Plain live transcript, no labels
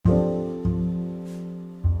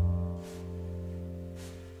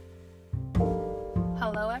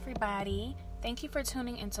everybody. Thank you for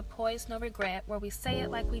tuning into Poise No Regret, where we say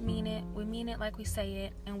it like we mean it like we say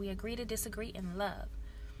it, and we agree to disagree in love.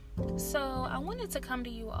 So, I wanted to come to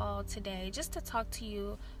you all today just to talk to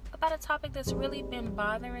you about a topic that's really been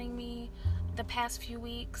bothering me the past few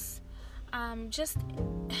weeks. Just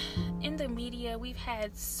in the media, we've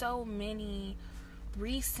had so many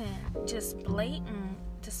recent, just blatant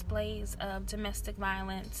displays of domestic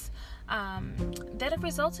violence that have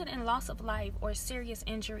resulted in loss of life or serious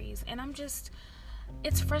injuries. And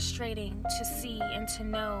it's frustrating to see and to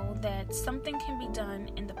know that something can be done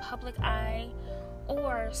in the public eye,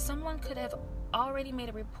 or someone could have already made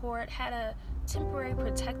a report, had a temporary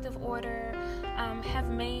protective order, have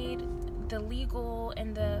made the legal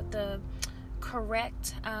and the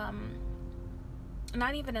correct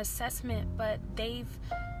not even assessment, but they've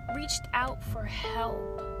reached out for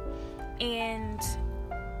help and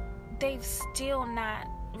they've still not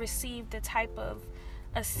received the type of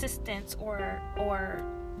assistance or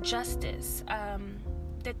justice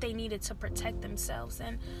that they needed to protect themselves.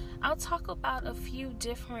 And I'll talk about a few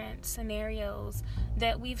different scenarios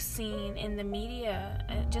that we've seen in the media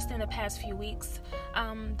just in the past few weeks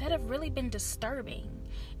that have really been disturbing,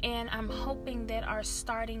 and I'm hoping that are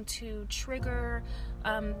starting to trigger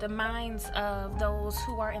the minds of those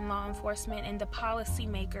who are in law enforcement and the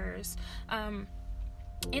policymakers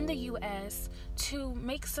in the U.S. to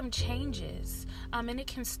make some changes, and it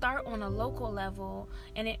can start on a local level,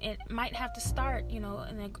 and it might have to start, in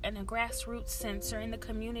a grassroots sense or in the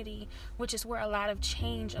community, which is where a lot of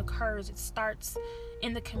change occurs. It starts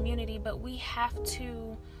in the community, but we have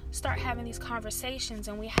to start having these conversations,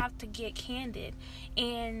 and we have to get candid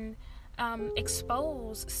and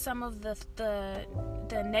expose some of the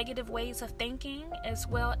negative ways of thinking, as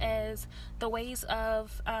well as the ways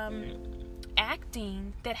of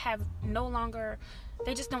acting that have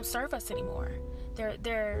they just don't serve us anymore.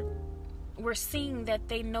 We're seeing that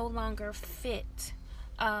they no longer fit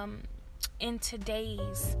in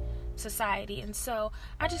today's society. And so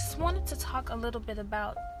I just wanted to talk a little bit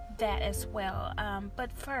about that as well.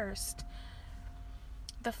 But first,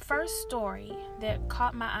 the first story that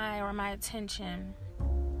caught my eye or my attention,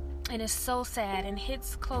 and is so sad and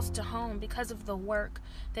hits close to home because of the work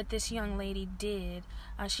that this young lady did.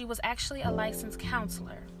 She was actually a licensed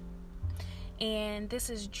counselor. And this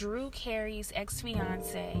is Drew Carey's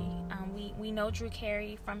ex-fiance. We know Drew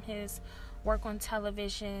Carey from his work on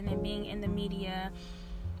television and being in the media.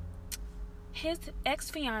 His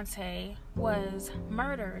ex-fiance was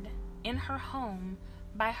murdered in her home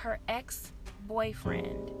by her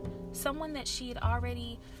ex-boyfriend, someone that she had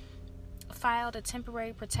already filed a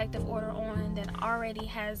temporary protective order on, that already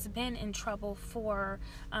has been in trouble for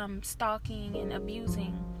stalking and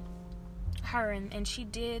abusing her. And she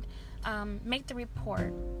did make the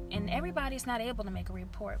report, and everybody's not able to make a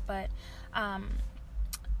report, but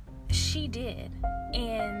she did.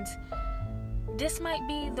 And this might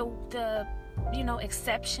be the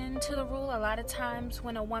exception to the rule. A lot of times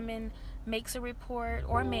when a woman makes a report,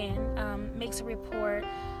 or a man makes a report,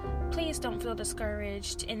 please don't feel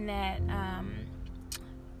discouraged in that,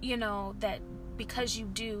 that because you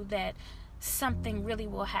do that, something really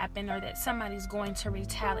will happen, or that somebody's going to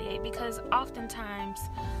retaliate, because oftentimes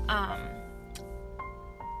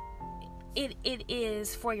it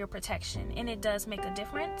is for your protection, and it does make a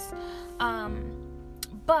difference.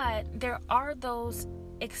 But there are those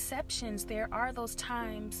exceptions. There are those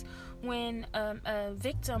times when a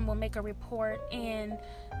victim will make a report, and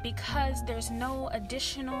because there's no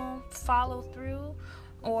additional follow through,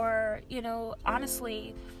 or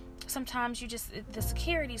honestly, sometimes the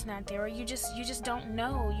security's not there, or you just don't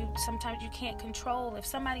know. Sometimes you can't control. If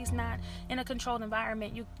somebody's not in a controlled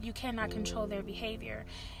environment, you cannot control their behavior.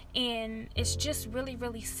 And it's just really,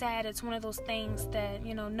 really sad. It's one of those things that,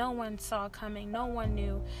 no one saw coming. No one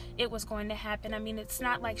knew it was going to happen. I mean, it's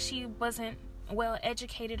not like she wasn't well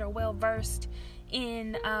educated or well versed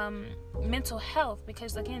in mental health,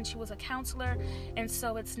 because again, she was a counselor, and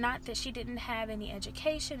so it's not that she didn't have any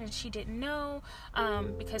education and she didn't know,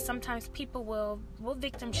 because sometimes people will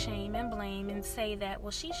victim shame and blame and say that,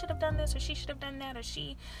 well, she should have done this, or she should have done that, or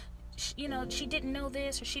she didn't know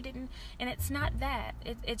this, or she didn't. And it's not that.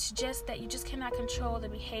 It's just that you just cannot control the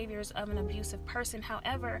behaviors of an abusive person.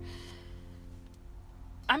 However,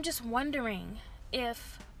 I'm just wondering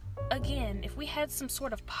if we had some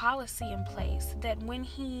sort of policy in place that when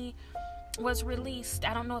he was released,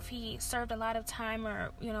 I don't know if he served a lot of time,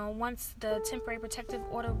 or once the temporary protective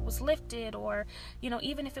order was lifted, or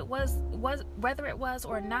even if it was whether it was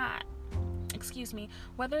or not,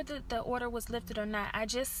 whether the order was lifted or not,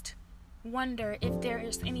 wonder if there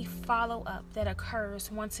is any follow-up that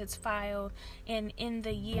occurs once it's filed and in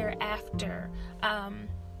the year after,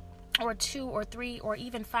 or 2 or 3 or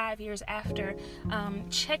even 5 years after,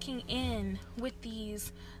 checking in with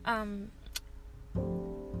these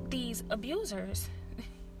abusers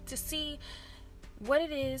to see what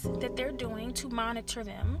it is that they're doing to monitor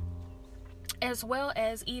them, as well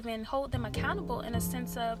as even hold them accountable in a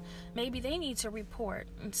sense of maybe they need to report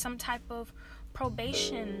some type of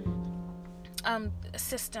probation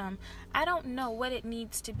system. I don't know what it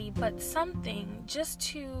needs to be, but something just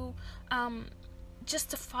to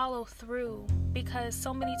follow through, because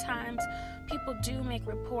so many times people do make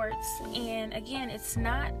reports, and again, it's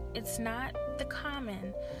not the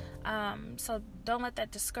common. So don't let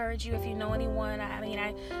that discourage you if you know anyone.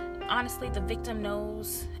 I honestly, the victim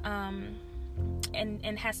knows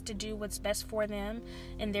and has to do what's best for them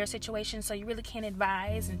in their situation, so you really can't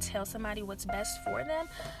advise and tell somebody what's best for them.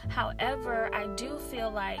 However, I do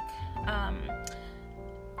feel like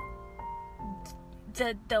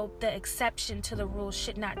the exception to the rule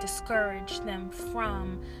should not discourage them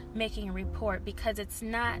from making a report, because it's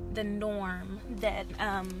not the norm that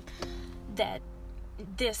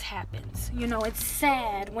this happens. It's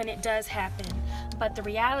sad when it does happen, but the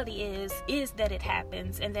reality is that it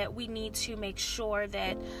happens, and that we need to make sure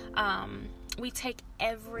that we take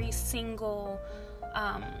every single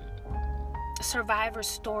survivor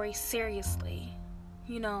story seriously.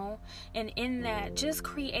 And in that, just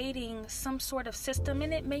creating some sort of system,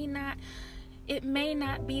 and it may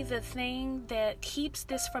not be the thing that keeps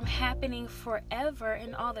this from happening forever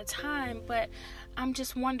and all the time, but I'm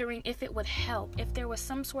just wondering if it would help if there was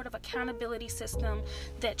some sort of accountability system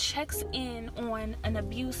that checks in on an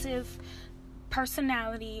abusive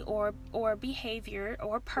personality or behavior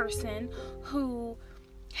or person who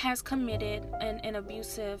has committed an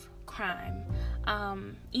abusive crime,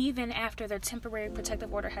 even after their temporary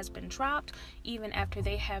protective order has been dropped, even after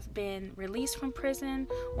they have been released from prison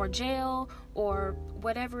or jail or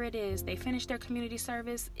whatever it is, they finish their community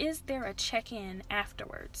service. Is there a check-in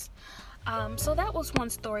afterwards? So that was one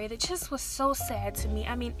story that just was so sad to me.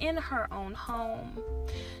 In her own home,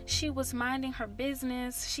 she was minding her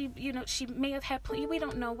business. She may have had, we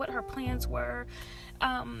don't know what her plans were,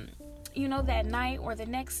 that night or the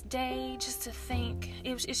next day, just to think.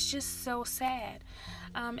 It's just so sad.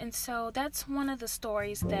 And so that's one of the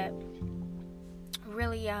stories that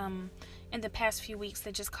really, in the past few weeks,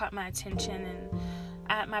 that just caught my attention.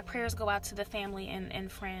 And my prayers go out to the family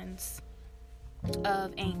and friends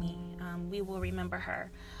of Amy. We will remember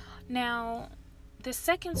her. Now, the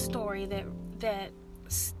second story that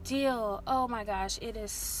still, oh my gosh, it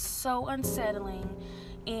is so unsettling,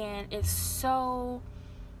 and it's so,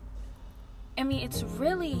 it's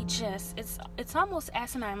really just, it's almost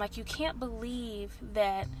asinine. Like, you can't believe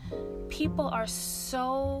that people are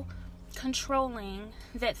so controlling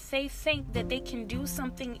that they think that they can do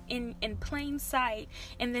something in plain sight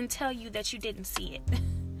and then tell you that you didn't see it.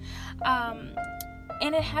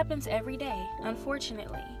 And it happens every day,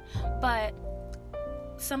 unfortunately. But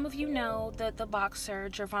some of you know that the boxer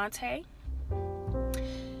Gervonta,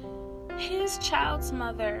 his child's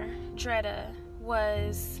mother, Dreda,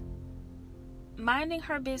 was minding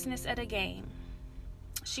her business at a game.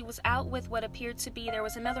 She was out with what appeared to be, there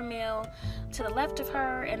was another male to the left of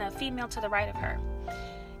her and a female to the right of her.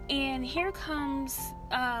 And here comes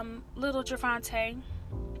little Gervonta.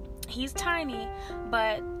 He's tiny,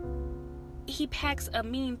 but he packs a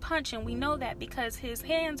mean punch, and we know that because his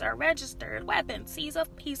hands are registered weapons. He's a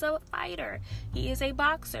fighter. He is a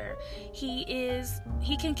boxer. He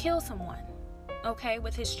can kill someone, okay,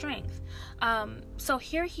 with his strength. So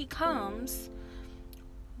here he comes,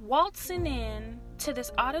 waltzing in to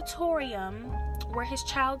this auditorium where his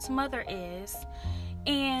child's mother is,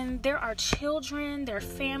 and there are children, there are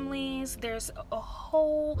families, there's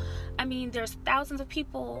there's thousands of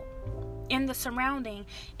people in the surrounding,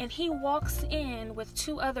 and he walks in with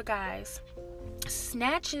 2 other guys,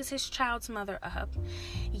 snatches his child's mother up,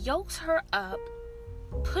 yokes her up,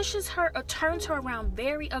 pushes her, turns her around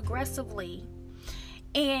very aggressively,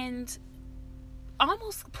 and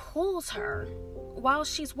almost pulls her while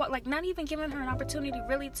she's not even giving her an opportunity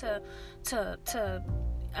really to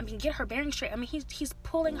get her bearing straight. He's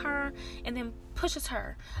pulling her and then pushes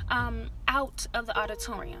her out of the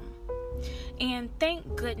auditorium. And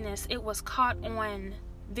thank goodness it was caught on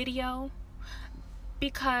video,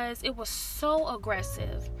 because it was so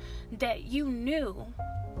aggressive that you knew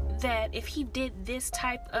that if he did this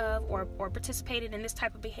type of or participated in this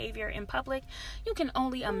type of behavior in public, you can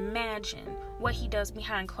only imagine what he does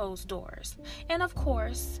behind closed doors. And of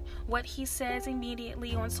course, what he says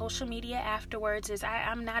immediately on social media afterwards is,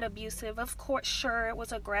 I'm not abusive. Of course, sure, it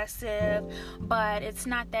was aggressive, but it's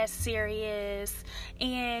not that serious.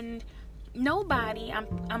 And nobody,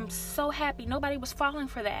 I'm so happy nobody was falling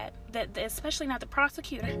for that, especially not the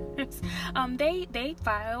prosecutors. They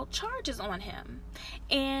filed charges on him,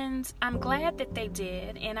 and I'm glad that they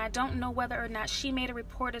did. And I don't know whether or not she made a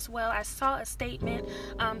report as well. I saw a statement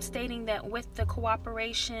stating that with the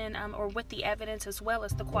cooperation or with the evidence as well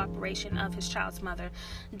as the cooperation of his child's mother,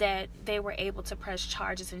 that they were able to press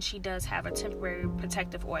charges, and she does have a temporary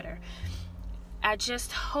protective order. I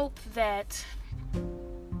just hope that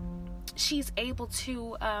she's able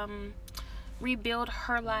to rebuild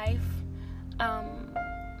her life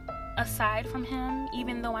aside from him,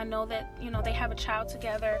 even though I know that, they have a child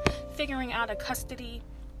together, figuring out a custody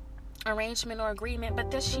arrangement or agreement,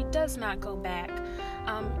 but that she does not go back,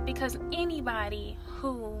 because anybody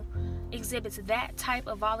who exhibits that type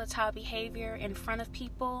of volatile behavior in front of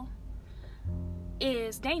people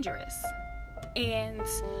is dangerous. And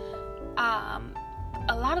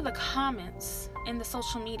a lot of the comments in the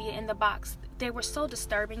social media, in the box, they were so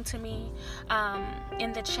disturbing to me.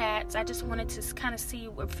 In the chats, I just wanted to kind of see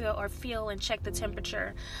or feel and check the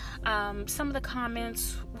temperature. Some of the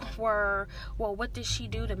comments were, well, what did she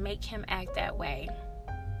do to make him act that way?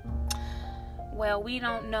 Well, we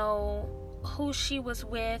don't know who she was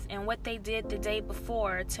with and what they did the day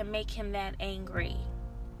before to make him that angry.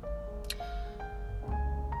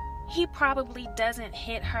 He probably doesn't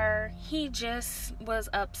hit her. He just was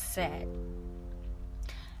upset.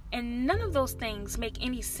 And none of those things make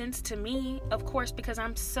any sense to me, of course, because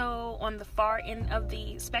I'm so on the far end of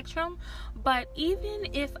the spectrum. But even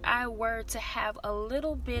if I were to have a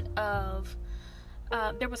little bit of,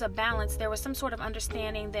 there was a balance, there was some sort of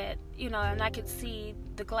understanding that, and I could see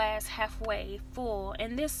the glass halfway full.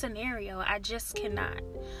 In this scenario, I just cannot.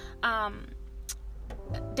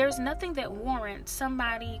 There's nothing that warrants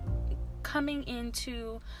somebody coming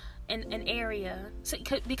into an area,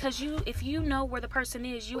 because if you know where the person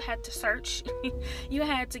is, you had to search. You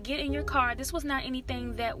had to get in your car. This was not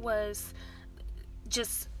anything that was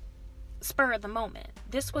just spur of the moment.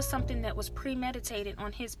 This was something that was premeditated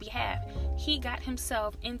on his behalf. He got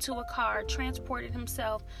himself into a car, transported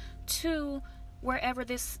himself to wherever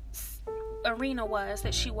this arena was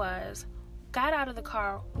that she was, got out of the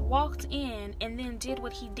car, walked in, and then did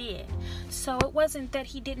what he did. So it wasn't that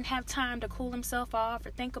he didn't have time to cool himself off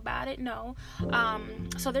or think about it. No.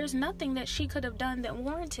 So there's nothing that she could have done that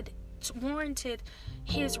warranted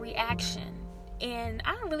his reaction. And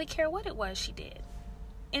I don't really care what it was she did.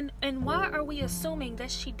 And why are we assuming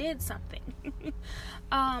that she did something?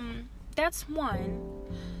 That's one.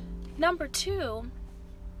 Number two,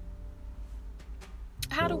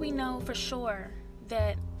 how do we know for sure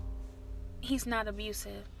that he's not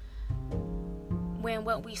abusive when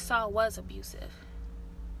what we saw was abusive?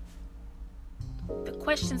 The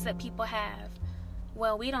questions that people have,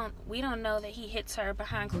 well, we don't know that he hits her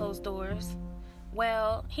behind closed doors.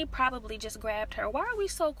 Well, he probably just grabbed her. Why are we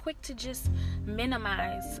so quick to just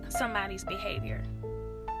minimize somebody's behavior?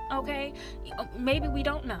 Okay, maybe we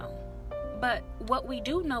don't know, but what we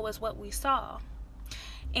do know is what we saw.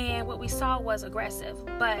 And what we saw was aggressive.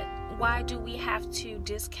 But why do we have to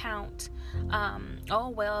discount,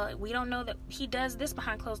 well, we don't know that he does this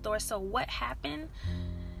behind closed doors, so what happened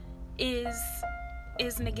is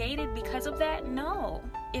negated because of that? No,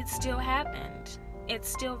 it still happened. It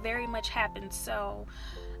still very much happened. So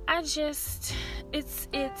it's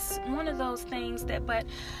one of those things but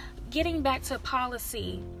getting back to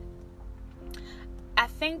policy, I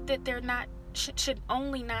think that they're not, should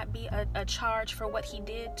only not be a charge for what he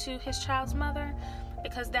did to his child's mother,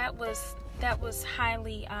 because that was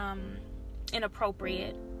highly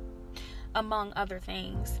inappropriate, among other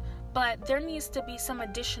things. But there needs to be some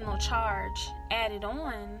additional charge added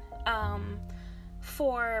on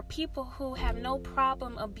for people who have no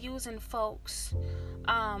problem abusing folks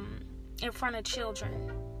in front of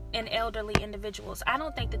children and elderly individuals. I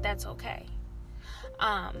don't think that that's okay.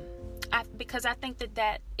 Because I think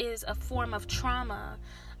that is a form of trauma.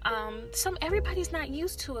 Everybody's not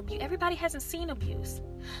used to abuse. Everybody hasn't seen abuse.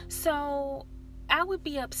 So I would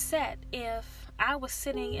be upset if I was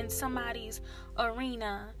sitting in somebody's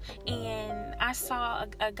arena and I saw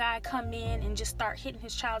a guy come in and just start hitting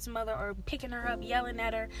his child's mother or picking her up, yelling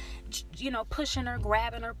at her, pushing her,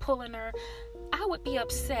 grabbing her, pulling her. I would be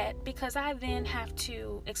upset because I then have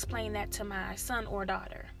to explain that to my son or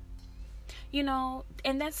daughter.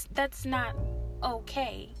 And that's not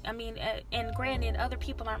okay. I mean, and granted, other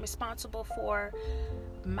people aren't responsible for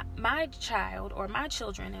my child or my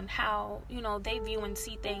children and how, they view and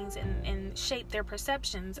see things and shape their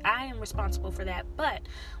perceptions. I am responsible for that. But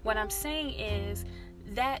what I'm saying is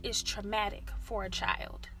that is traumatic for a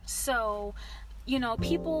child. So,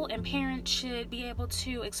 people and parents should be able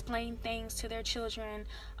to explain things to their children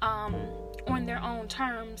on their own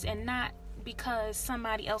terms, and not because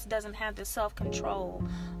somebody else doesn't have the self-control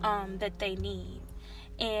that they need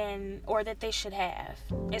or that they should have,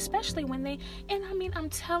 especially when I'm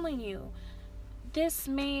telling you, this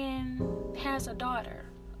man has a daughter,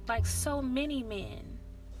 like so many men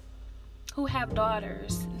who have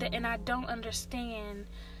daughters, and I don't understand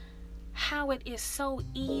how it is so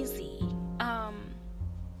easy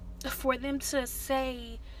for them to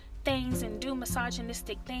say things and do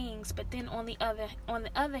misogynistic things, but then on the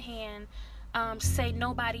other hand, say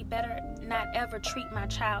nobody better not ever treat my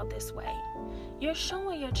child this way. You're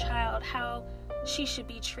showing your child how she should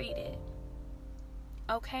be treated.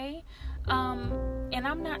 Okay? And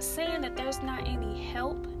I'm not saying that there's not any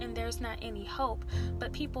help and there's not any hope,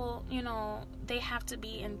 but people, they have to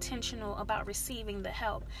be intentional about receiving the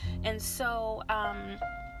help. And so,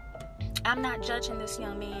 I'm not judging this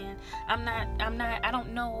young man. I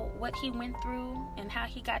don't know what he went through and how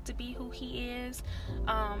he got to be who he is.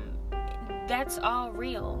 That's all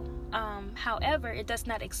real. However, it does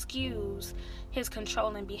not excuse his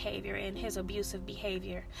controlling behavior and his abusive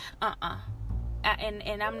behavior.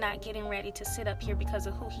 And I'm not getting ready to sit up here because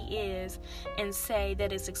of who he is and say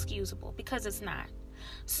that it's excusable, because it's not.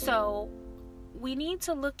 So we need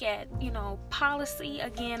to look at, policy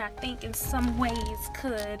again. I think in some ways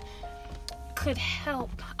could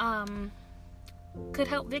help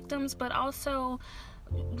victims, but also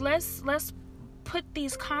let's put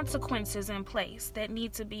these consequences in place that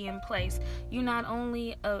need to be in place. You not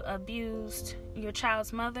only abused your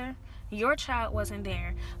child's mother, your child wasn't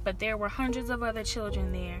there, but there were hundreds of other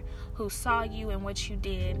children there who saw you and what you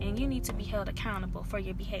did, and you need to be held accountable for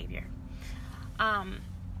your behavior.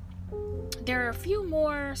 There are a few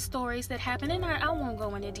more stories that happened, and I won't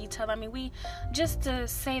go into detail. I mean, just to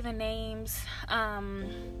say the names,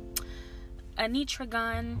 Anitra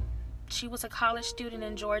Gunn, she was a college student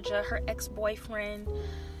in Georgia. Her ex-boyfriend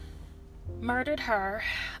murdered her.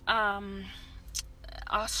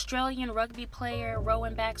 Australian rugby player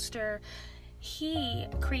Rowan Baxter, he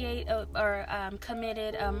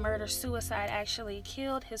committed a murder-suicide, actually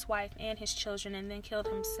killed his wife and his children and then killed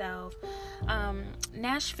himself.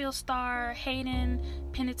 Nashville star Hayden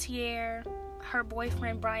Panettiere, her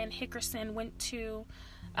boyfriend Brian Hickerson went to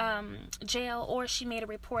jail, or she made a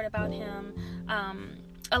report about him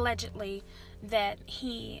allegedly that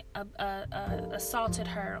he assaulted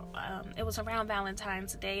her. It was around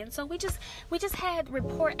Valentine's Day, and so we just had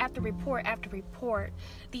report after report after report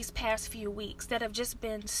these past few weeks that have just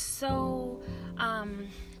been so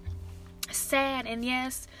sad. And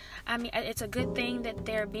yes, I mean, it's a good thing that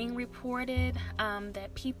they're being reported,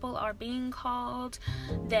 that people are being called,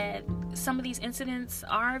 that some of these incidents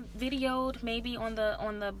are videoed, maybe on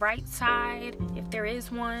the bright side, if there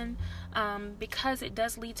is one, because it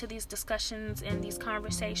does lead to these discussions and these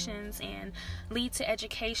conversations and lead to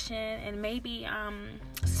education and maybe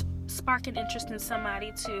spark an interest in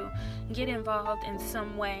somebody to get involved in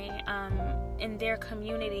some way in their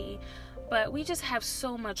community. But we just have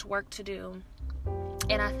so much work to do.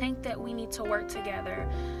 And I think that we need to work together,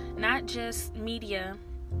 not just media,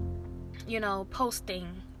 posting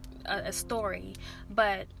a story,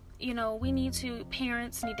 but,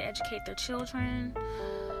 parents need to educate their children,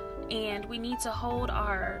 and we need to hold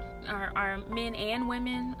our men and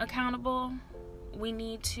women accountable. We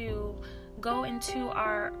need to go into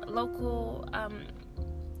our local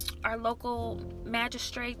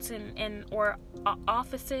magistrates and or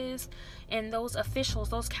offices, and those officials,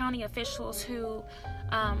 those county officials who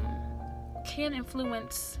can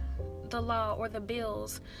influence the law or the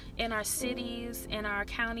bills in our cities, in our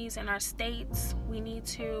counties, in our states. We need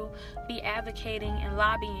to be advocating and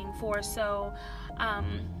lobbying for. So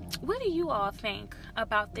what do you all think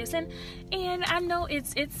about this? And I know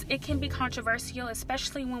it can be controversial,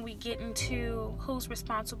 especially when we get into who's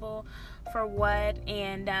responsible for what,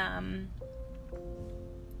 and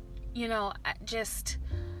just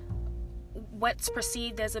what's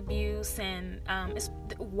perceived as abuse, and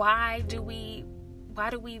why do we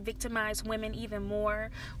victimize women even more,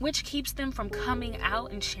 which keeps them from coming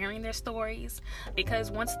out and sharing their stories, because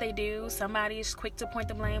once they do, somebody is quick to point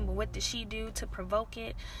the blame. Well, what did she do to provoke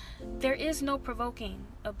it? There is no provoking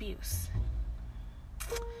abuse.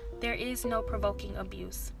 There is no provoking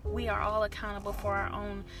abuse. We are all accountable for our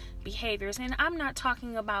own behaviors. And I'm not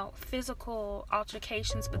talking about physical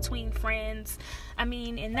altercations between friends.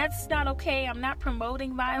 And that's not okay. I'm not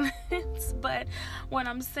promoting violence. But what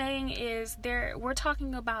I'm saying is we're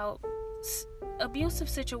talking about abusive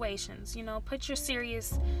situations. Put your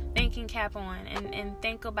serious thinking cap on and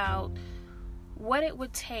think about what it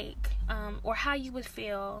would take, or how you would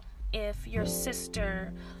feel if your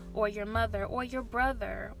sister or your mother or your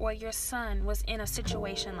brother or your son was in a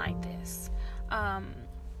situation like this.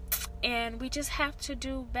 And we just have to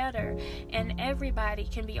do better, and everybody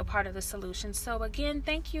can be a part of the solution. So again,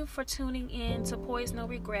 thank you for tuning in to Poise No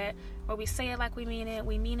Regret, where we say it like we mean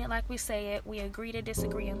it like we say it, we agree to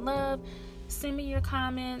disagree in love. Send me your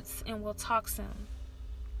comments and we'll talk soon.